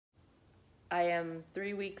I am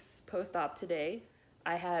 3 weeks post-op today.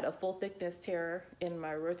 I had a full thickness tear in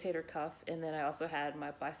my rotator cuff, and then I also had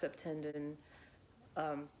my bicep tendon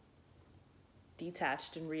um,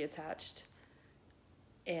 detached and reattached.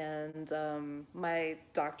 And my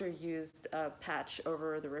doctor used a patch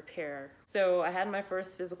over the repair. So I had my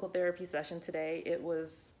first physical therapy session today. It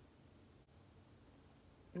was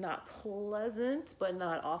not pleasant, but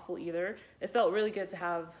not awful either. It felt really good to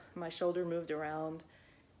have my shoulder moved around,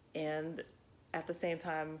 and at the same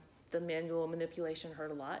time, the manual manipulation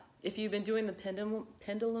hurt a lot. If you've been doing the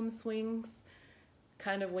pendulum swings,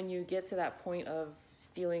 kind of when you get to that point of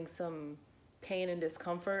feeling some pain and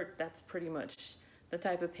discomfort, that's pretty much the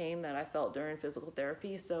type of pain that I felt during physical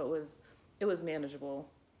therapy, so it was manageable.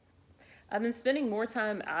 I've been spending more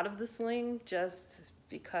time out of the sling just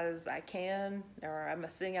because I can, or I'm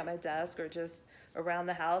sitting at my desk or just around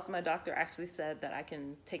the house. My doctor actually said that I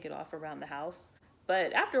can take it off around the house.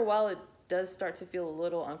 But after a while, it does start to feel a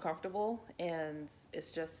little uncomfortable, and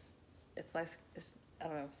it's like, I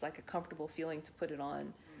don't know, it's like a comfortable feeling to put it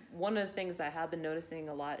on. One of the things I have been noticing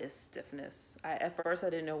a lot is stiffness. At first I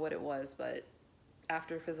didn't know what it was, but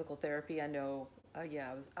after physical therapy, I know,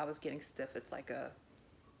 yeah, I was getting stiff. It's like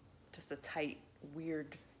just a tight,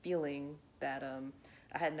 weird feeling that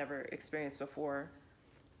I had never experienced before.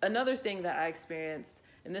 Another thing that I experienced,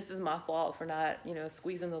 and this is my fault for not,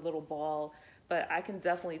 squeezing the little ball, but I can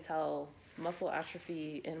definitely tell muscle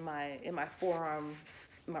atrophy in my forearm,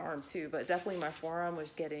 my arm too, but definitely my forearm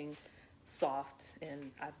was getting soft, and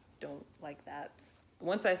I don't like that.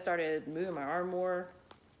 Once I started moving my arm more,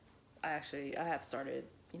 I have started,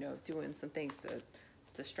 doing some things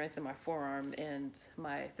to strengthen my forearm, and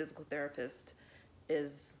my physical therapist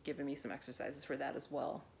is giving me some exercises for that as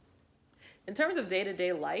well. In terms of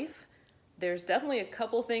day-to-day life, there's definitely a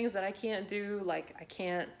couple things that I can't do. Like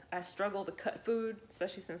I struggle to cut food,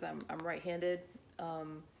 especially since I'm right-handed. I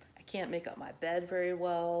can't make up my bed very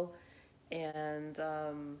well, and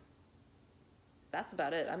that's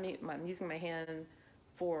about it. I'm using my hand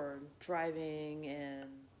for driving, and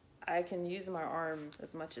I can use my arm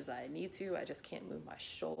as much as I need to. I just can't move my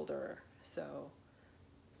shoulder. So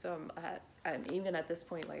I'm even at this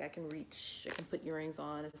point, like I can put earrings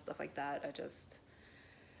on and stuff like that. I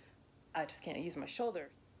just can't use my shoulder.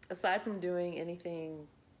 Aside from doing anything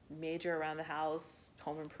major around the house,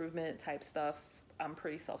 home improvement type stuff, I'm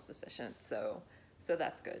pretty self-sufficient. So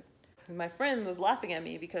that's good. My friend was laughing at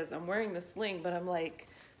me because I'm wearing the sling, but I'm like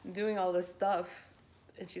doing all this stuff.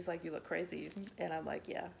 And she's like, "You look crazy." And I'm like,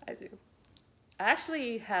 "Yeah, I do." I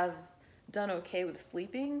actually have done okay with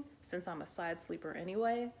sleeping since I'm a side sleeper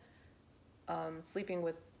anyway. Sleeping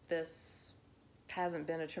with this hasn't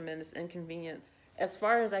been a tremendous inconvenience. As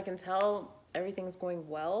far as I can tell, everything's going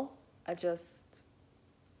well. I just,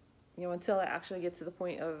 until I actually get to the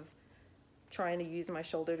point of trying to use my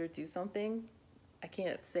shoulder to do something, I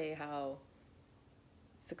can't say how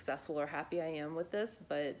successful or happy I am with this,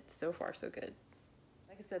 but so far so good.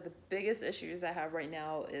 Like I said, the biggest issues I have right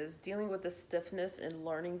now is dealing with the stiffness and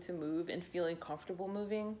learning to move and feeling comfortable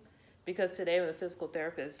moving. Because today when the physical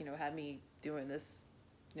therapist, had me doing this,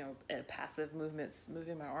 passive movements,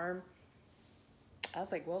 moving my arm, I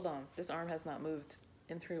was like, well done. This arm has not moved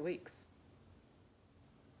in 3 weeks.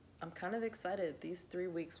 I'm kind of excited. These 3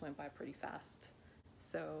 weeks went by pretty fast.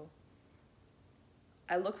 So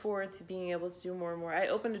I look forward to being able to do more and more. I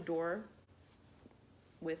opened a door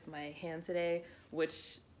with my hand today,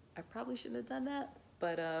 which I probably shouldn't have done that,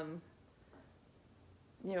 but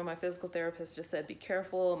my physical therapist just said, be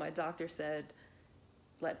careful. My doctor said,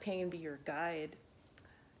 let pain be your guide.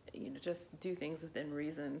 Just do things within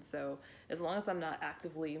reason. So as long as I'm not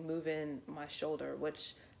actively moving my shoulder,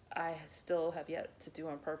 which I still have yet to do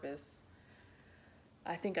on purpose,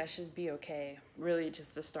 I think I should be okay. Really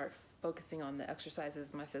just to start focusing on the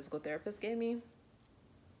exercises my physical therapist gave me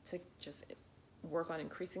to just work on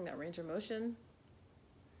increasing that range of motion.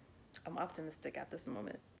 I'm optimistic at this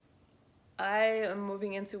moment. I am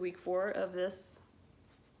moving into week 4 of this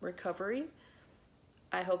recovery.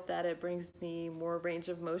 I hope that it brings me more range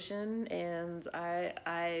of motion, and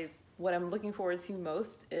what I'm looking forward to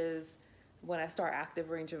most is when I start active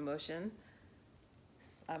range of motion.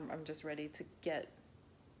 I'm just ready to get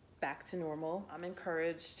back to normal. I'm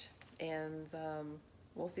encouraged, and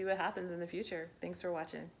we'll see what happens in the future. Thanks for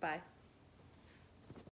watching. Bye.